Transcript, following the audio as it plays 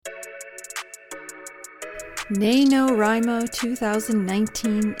NaNoWriMo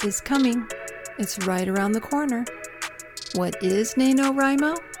 2019 is coming. It's right around the corner. What is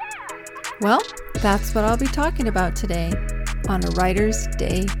NaNoWriMo? Well, that's what I'll be talking about today on a Writer's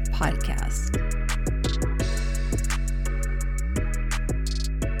Day podcast.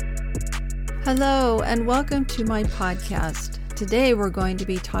 Hello, and welcome to my podcast. Today we're going to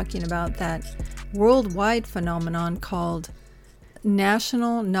be talking about that worldwide phenomenon called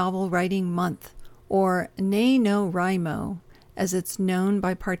National Novel Writing Month, or NaNoWriMo, as it's known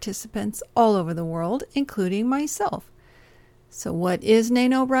by participants all over the world, including myself. So what is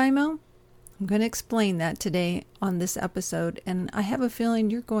NaNoWriMo? I'm going to explain that today on this episode, and I have a feeling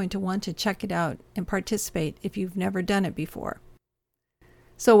you're going to want to check it out and participate if you've never done it before.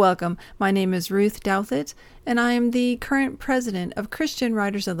 So welcome. My name is Ruth Douthit, and I am the current president of Christian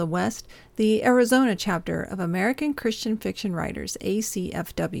Writers of the West, the Arizona chapter of American Christian Fiction Writers,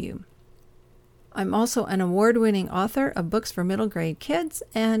 ACFW. I'm also an award-winning author of books for middle grade kids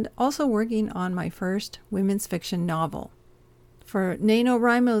and also working on my first women's fiction novel. For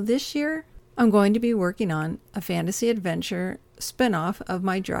NaNoWriMo this year, I'm going to be working on a fantasy adventure spin-off of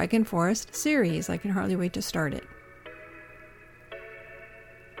my Dragon Forest series. I can hardly wait to start it.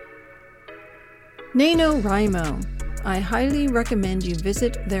 NaNoWriMo. I highly recommend you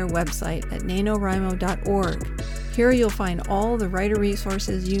visit their website at nanowrimo.org. Here you'll find all the writer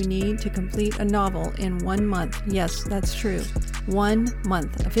resources you need to complete a novel in 1 month. Yes, that's true. 1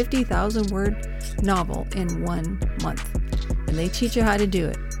 month. A 50,000 word novel in 1 month. And they teach you how to do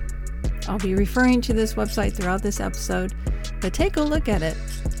it. I'll be referring to this website throughout this episode, but take a look at it.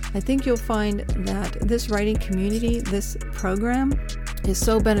 I think you'll find that this writing community, this program, is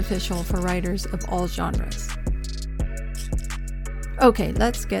so beneficial for writers of all genres. Okay,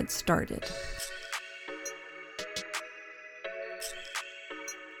 let's get started.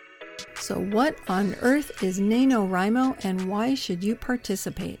 So what on earth is NaNoWriMo and why should you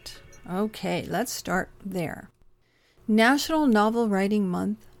participate? Okay, let's start there. National Novel Writing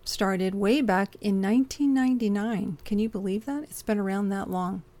Month started way back in 1999. Can you believe that? It's been around that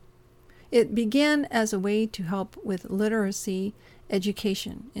long. It began as a way to help with literacy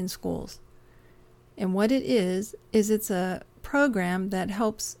education in schools. And what it is it's a program that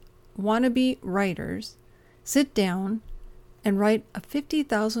helps wannabe writers sit down and write a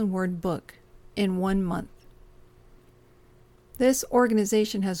 50,000 word book in 1 month. This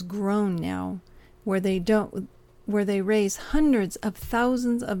organization has grown now where they raise hundreds of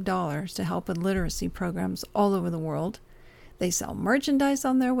thousands of dollars to help with literacy programs all over the world. They sell merchandise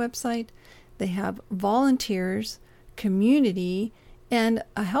on their website. They have volunteers, community, and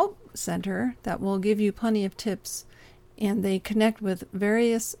a help center that will give you plenty of tips. And they connect with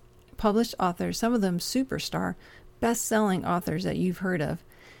various published authors, some of them superstar, best-selling authors that you've heard of,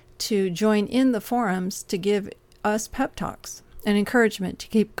 to join in the forums to give us pep talks and encouragement to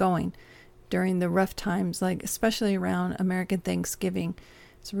keep going during the rough times, like especially around American Thanksgiving.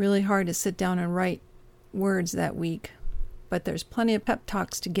 It's really hard to sit down and write words that week, but there's plenty of pep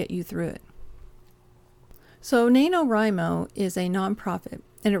talks to get you through it. So NaNoWriMo is a nonprofit,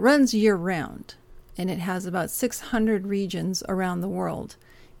 and it runs year-round, and it has about 600 regions around the world.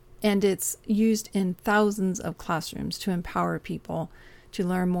 And it's used in thousands of classrooms to empower people to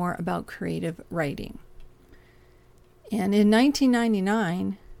learn more about creative writing. And in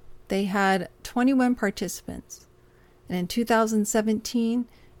 1999, they had 21 participants. And in 2017,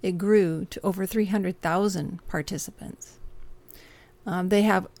 it grew to over 300,000 participants. They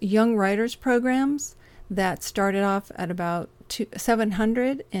have young writers programs that started off at about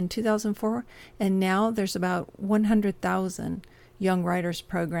 700 in 2004, and now there's about 100,000 young writers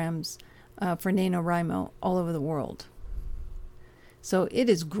programs for NaNoWriMo all over the world. So it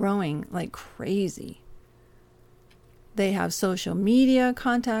is growing like crazy. They have social media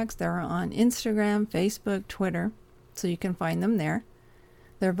contacts. They're on Instagram, Facebook, Twitter, so you can find them there.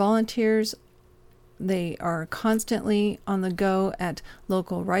 They're volunteers. They are constantly on the go at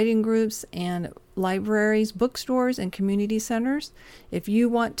local writing groups and libraries, bookstores, and community centers. If you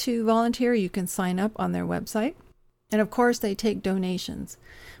want to volunteer, you can sign up on their website. And of course, they take donations.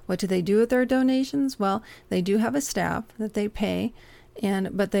 What do they do with their donations? Well, they do have a staff that they pay,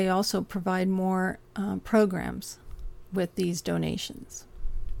 but they also provide more programs with these donations.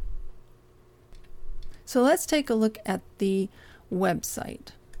 So let's take a look at the website.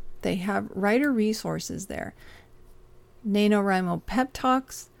 They have writer resources there. NaNoWriMo Pep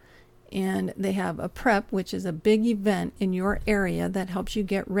Talks, and they have a prep, which is a big event in your area that helps you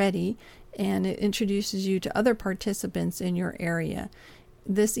get ready, and it introduces you to other participants in your area.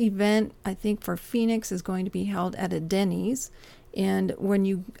 This event, I think for Phoenix, is going to be held at a Denny's, And when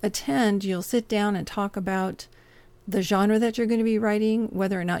you attend, you'll sit down and talk about the genre that you're going to be writing,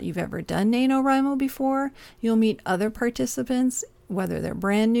 whether or not you've ever done NaNoWriMo before. You'll meet other participants, whether they're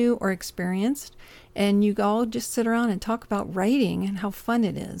brand new or experienced, and you all just sit around and talk about writing and how fun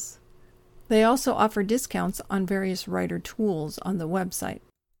it is. They also offer discounts on various writer tools on the website.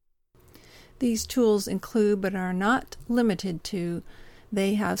 These tools include, but are not limited to,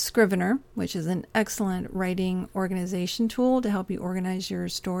 they have Scrivener, which is an excellent writing organization tool to help you organize your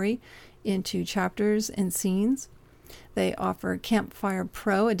story into chapters and scenes. They offer Campfire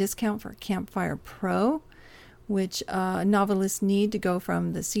Pro, a discount for Campfire Pro, which novelists need to go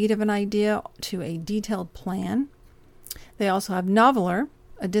from the seed of an idea to a detailed plan. They also have Noveler,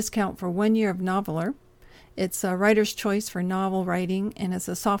 a discount for 1 year of Noveler. It's a writer's choice for novel writing, and it's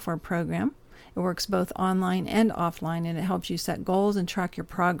a software program. It works both online and offline, and it helps you set goals and track your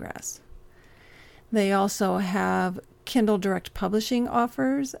progress. They also have Kindle Direct Publishing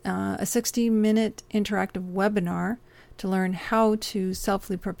offers a 60-minute interactive webinar to learn how to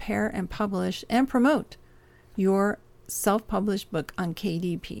selfly prepare and publish and promote your self-published book on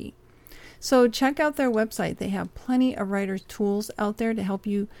KDP. So check out their website. They have plenty of writers' tools out there to help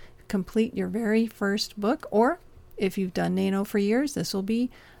you complete your very first book, or if you've done Nano for years, this will be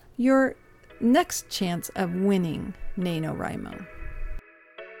your next chance of winning NaNoWriMo.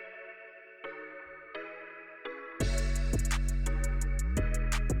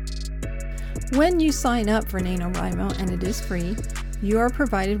 When you sign up for NaNoWriMo, and it is free, you are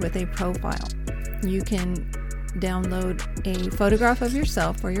provided with a profile. You can download a photograph of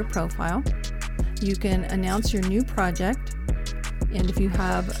yourself for your profile. You can announce your new project, and if you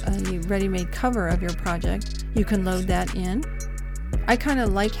have a ready-made cover of your project, you can load that in. I kind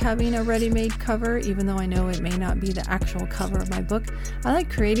of like having a ready-made cover, even though I know it may not be the actual cover of my book. I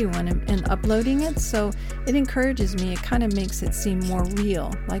like creating one and uploading it, so it encourages me. It kind of makes it seem more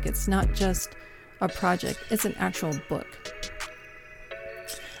real, like it's not just a project, it's an actual book.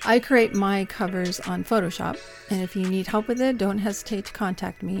 I create my covers on Photoshop, and if you need help with it, don't hesitate to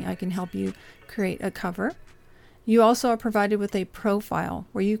contact me. I can help you create a cover. You also are provided with a profile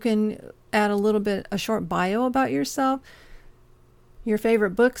where you can add a short bio about yourself, your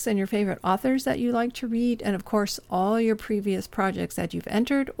favorite books and your favorite authors that you like to read, and of course all your previous projects that you've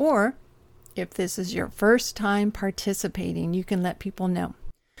entered, or if this is your first time participating, you can let people know.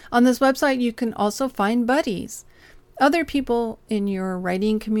 On this website, you can also find buddies, other people in your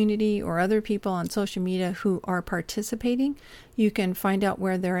writing community or other people on social media who are participating. You can find out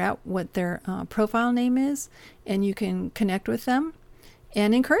where they're at, what their profile name is, and you can connect with them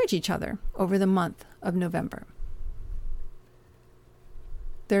and encourage each other over the month of November.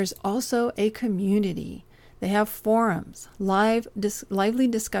 There's also a community. They have forums, lively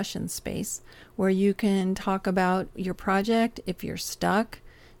discussion space where you can talk about your project. If you're stuck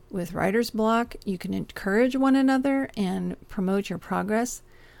with writer's block, you can encourage one another and promote your progress.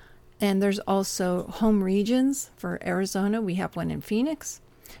 And there's also home regions. For Arizona, we have one in Phoenix.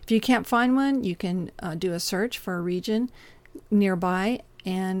 If you can't find one, you can do a search for a region nearby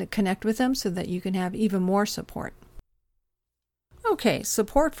and connect with them so that you can have even more support. Okay,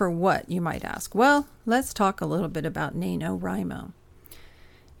 support for what, you might ask? Well, let's talk a little bit about NaNoWriMo.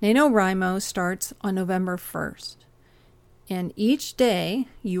 NaNoWriMo starts on November 1st. And each day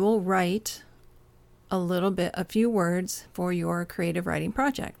you will write a few words for your creative writing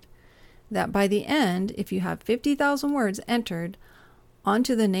project. That by the end, if you have 50,000 words entered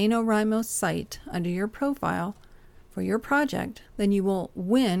onto the NaNoWriMo site under your profile for your project, then you will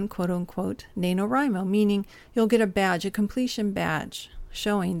win, quote unquote, NaNoWriMo, meaning you'll get a badge, a completion badge,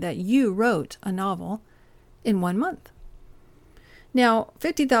 showing that you wrote a novel in 1 month. Now,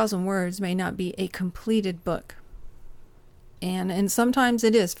 50,000 words may not be a completed book. And sometimes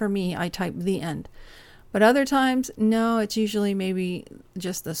it is for me. I type the end. But other times, no, it's usually maybe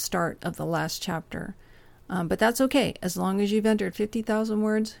just the start of the last chapter. But that's okay. As long as you've entered 50,000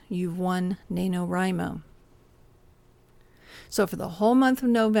 words, you've won NaNoWriMo. So for the whole month of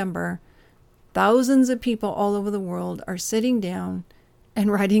November, thousands of people all over the world are sitting down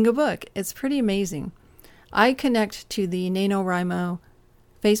and writing a book. It's pretty amazing. I connect to the NaNoWriMo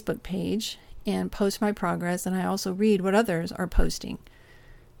Facebook page and post my progress, and I also read what others are posting.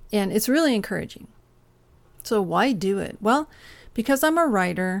 And it's really encouraging. So why do it? Well, because I'm a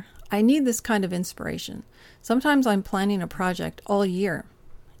writer, I need this kind of inspiration. Sometimes I'm planning a project all year,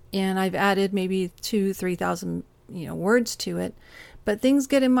 and I've added maybe 2,000-3,000 words to it, but things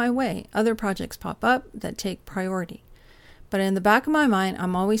get in my way. Other projects pop up that take priority. But in the back of my mind,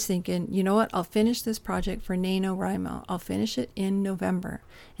 I'm always thinking, you know what, I'll finish this project for NaNoWriMo. I'll finish it in November.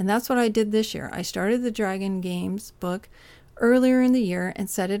 And that's what I did this year. I started the Dragon Games book earlier in the year and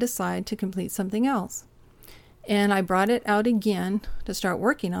set it aside to complete something else. And I brought it out again to start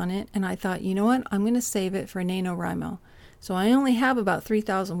working on it, and I thought, you know what, I'm going to save it for NaNoWriMo. So I only have about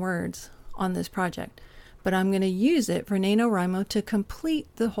 3,000 words on this project, but I'm going to use it for NaNoWriMo to complete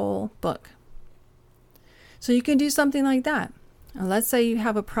the whole book. So you can do something like that. Now, let's say you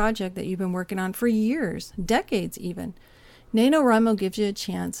have a project that you've been working on for years, decades even. NaNoWriMo gives you a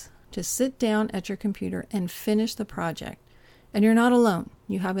chance to sit down at your computer and finish the project. And you're not alone.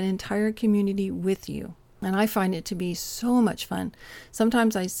 You have an entire community with you. And I find it to be so much fun.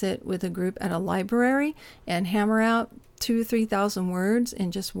 Sometimes I sit with a group at a library and hammer out 2,000 or 3,000 words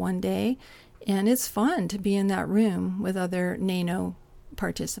in just one day. And it's fun to be in that room with other Nano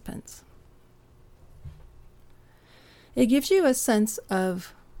participants. It gives you a sense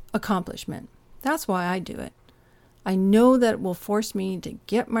of accomplishment. That's why I do it. I know that it will force me to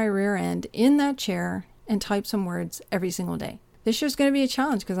get my rear end in that chair and type some words every single day. This year's going to be a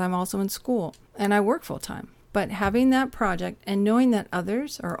challenge because I'm also in school and I work full time. But having that project and knowing that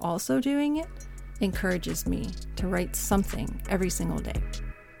others are also doing it encourages me to write something every single day.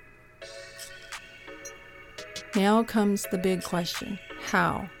 Now comes the big question.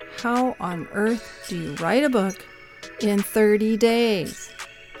 How? How on earth do you write a book in 30 days?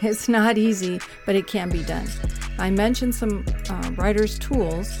 It's not easy, but it can be done. I mentioned some writer's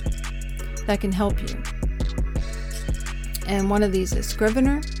tools that can help you. And one of these is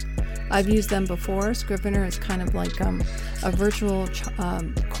Scrivener. I've used them before. Scrivener is kind of like a virtual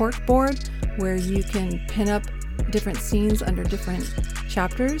cork board where you can pin up different scenes under different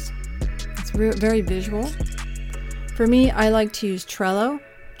chapters. It's very visual. For me, I like to use Trello.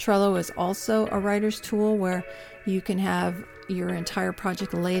 Trello is also a writer's tool where you can have your entire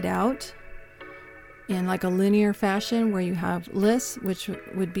project laid out in like a linear fashion where you have lists, which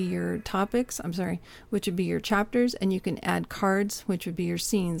would be your topics, which would be your chapters, and you can add cards, which would be your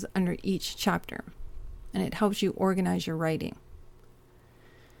scenes under each chapter. And it helps you organize your writing.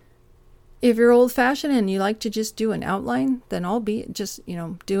 If you're old-fashioned and you like to just do an outline, then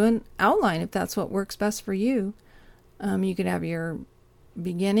do an outline if that's what works best for you. You could have your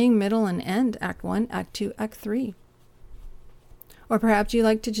beginning, middle, and end, Act 1, Act 2, Act 3. Or perhaps you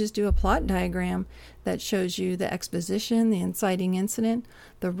like to just do a plot diagram that shows you the exposition, the inciting incident,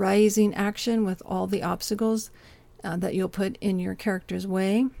 the rising action with all the obstacles that you'll put in your character's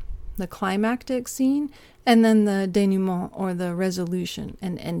way, the climactic scene, and then the denouement or the resolution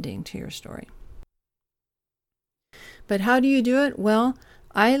and ending to your story. But how do you do it? Well,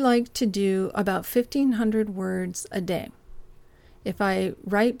 I like to do about 1,500 words a day. If I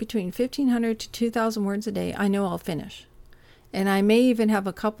write between 1,500 to 2,000 words a day, I know I'll finish. And I may even have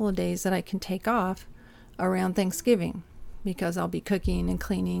a couple of days that I can take off around Thanksgiving because I'll be cooking and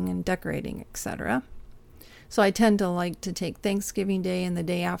cleaning and decorating, etc. So I tend to like to take Thanksgiving Day and the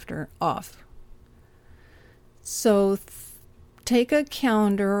day after off. So take a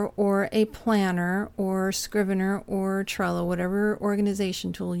calendar or a planner or Scrivener or Trello, whatever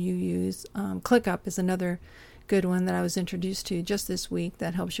organization tool you use. ClickUp is another good one that I was introduced to just this week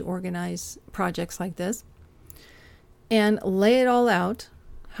that helps you organize projects like this. And lay it all out,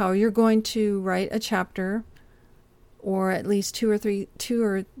 how you're going to write a chapter or at least two or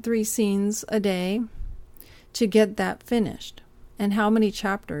three scenes a day to get that finished. And how many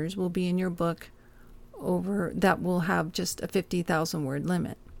chapters will be in your book that will have just a 50,000 word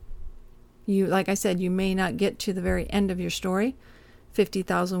limit. Like I said, you may not get to the very end of your story.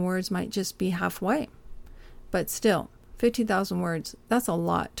 50,000 words might just be halfway. But still, 50,000 words, that's a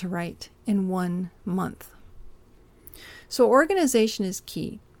lot to write in 1 month. So organization is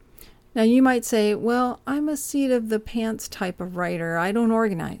key. Now you might say, well, I'm a seat of the pants type of writer. I don't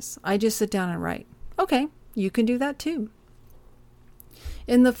organize. I just sit down and write. Okay, you can do that too.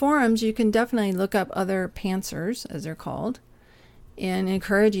 In the forums, you can definitely look up other pantsers, as they're called, and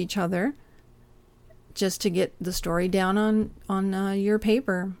encourage each other just to get the story down on your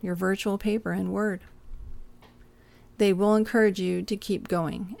paper, your virtual paper in Word. They will encourage you to keep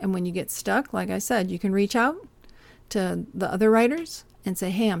going. And when you get stuck, like I said, you can reach out to the other writers and say,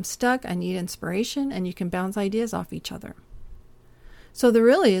 hey, I'm stuck, I need inspiration, and you can bounce ideas off each other. So there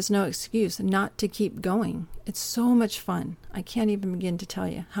really is no excuse not to keep going. It's so much fun. I can't even begin to tell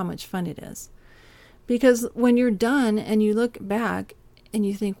you how much fun it is. Because when you're done and you look back and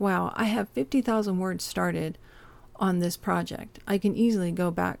you think, wow, I have 50,000 words started on this project, I can easily go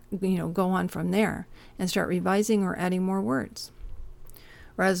back, go on from there and start revising or adding more words.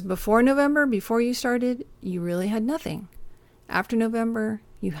 Whereas before November, before you started, you really had nothing. After November,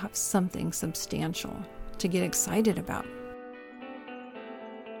 you have something substantial to get excited about.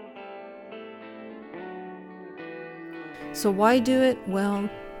 So why do it? Well,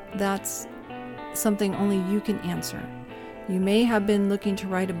 that's something only you can answer. You may have been looking to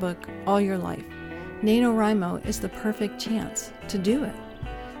write a book all your life. NaNoWriMo is the perfect chance to do it.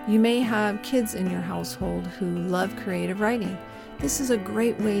 You may have kids in your household who love creative writing. This is a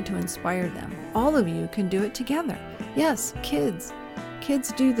great way to inspire them. All of you can do it together. Yes, kids.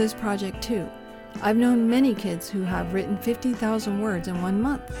 Kids do this project too. I've known many kids who have written 50,000 words in 1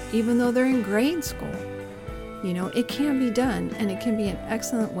 month, even though they're in grade school. You know, it can be done, and it can be an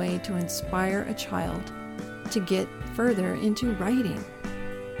excellent way to inspire a child to get further into writing.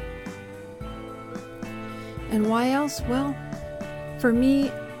 And why else? Well, for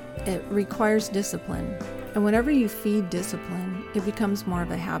me, it requires discipline. And whenever you feed discipline, it becomes more of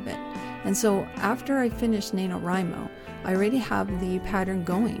a habit. And so after I finish NaNoWriMo, I already have the pattern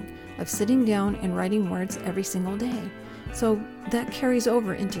going of sitting down and writing words every single day. So that carries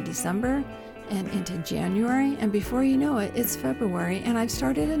over into December and into January, and before you know it, it's February, and I've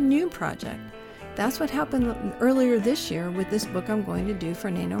started a new project. That's what happened earlier this year with this book I'm going to do for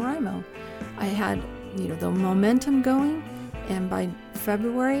NaNoWriMo. I had, the momentum going, and by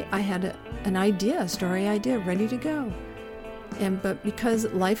February, I had an idea, a story idea, ready to go. But because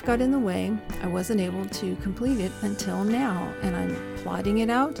life got in the way, I wasn't able to complete it until now, and I'm plotting it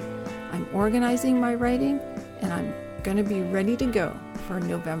out, I'm organizing my writing, and I'm going to be ready to go for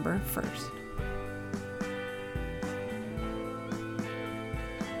November 1st.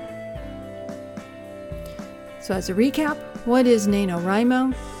 So as a recap, what is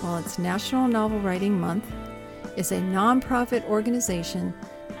NaNoWriMo? Well, it's National Novel Writing Month. It's a nonprofit organization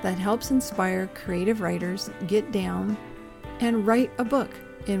that helps inspire creative writers get down and write a book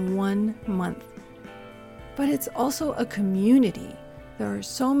in 1 month. But it's also a community. There are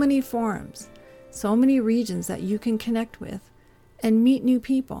so many forums, so many regions that you can connect with and meet new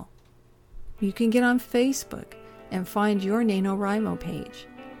people. You can get on Facebook and find your NaNoWriMo page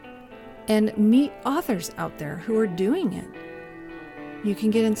and meet authors out there who are doing it. You can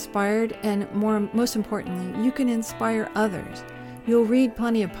get inspired, and most importantly, you can inspire others. You'll read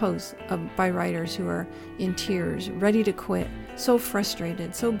plenty of posts by writers who are in tears, ready to quit, so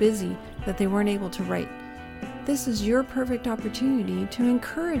frustrated, so busy that they weren't able to write. This is your perfect opportunity to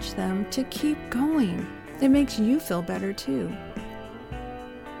encourage them to keep going. It makes you feel better too.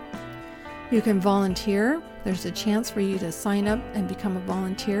 You can volunteer. There's a chance for you to sign up and become a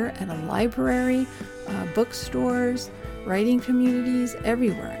volunteer at a library, bookstores, writing communities,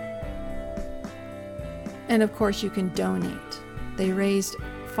 everywhere. And of course, you can donate. They raised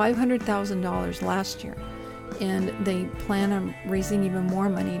 $500,000 last year, and they plan on raising even more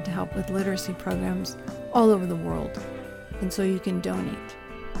money to help with literacy programs all over the world. And so you can donate.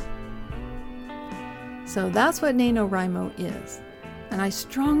 So that's what NaNoWriMo is. And I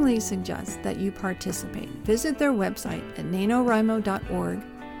strongly suggest that you participate. Visit their website at nanowrimo.org.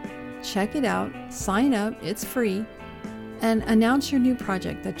 Check it out, sign up, it's free, and announce your new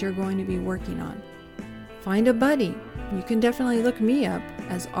project that you're going to be working on. Find a buddy. You can definitely look me up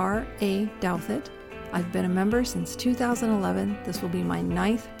as R.A. Douthit. I've been a member since 2011. This will be my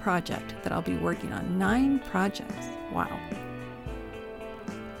 9th project that I'll be working on. 9 projects. Wow.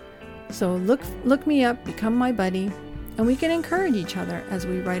 So look me up, become my buddy, and we can encourage each other as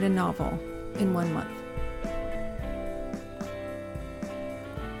we write a novel in 1 month.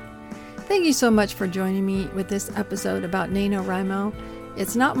 Thank you so much for joining me with this episode about NaNoWriMo.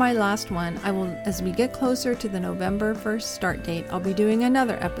 It's not my last one. As we get closer to the November 1st start date, I'll be doing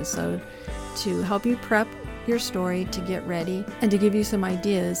another episode to help you prep your story, to get ready, and to give you some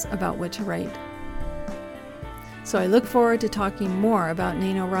ideas about what to write. So I look forward to talking more about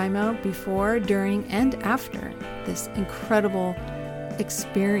NaNoWriMo before, during, and after this incredible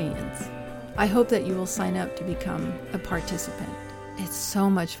experience. I hope that you will sign up to become a participant. It's so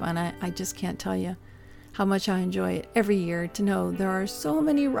much fun. I just can't tell you how much I enjoy it every year to know there are so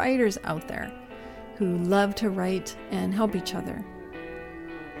many writers out there who love to write and help each other.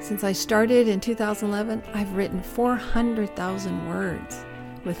 Since I started in 2011, I've written 400,000 words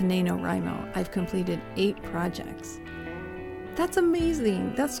with NaNoWriMo. I've completed 8 projects. That's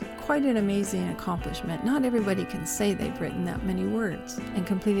amazing. That's quite an amazing accomplishment. Not everybody can say they've written that many words and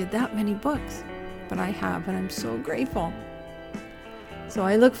completed that many books, but I have, and I'm so grateful. So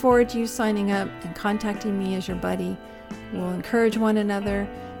I look forward to you signing up and contacting me as your buddy. We'll encourage one another,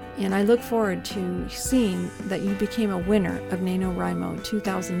 and I look forward to seeing that you became a winner of NaNoWriMo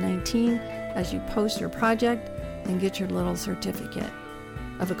 2019 as you post your project and get your little certificate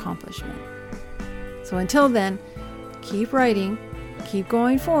of accomplishment. So until then, keep writing, keep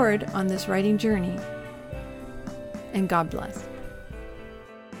going forward on this writing journey, and God bless.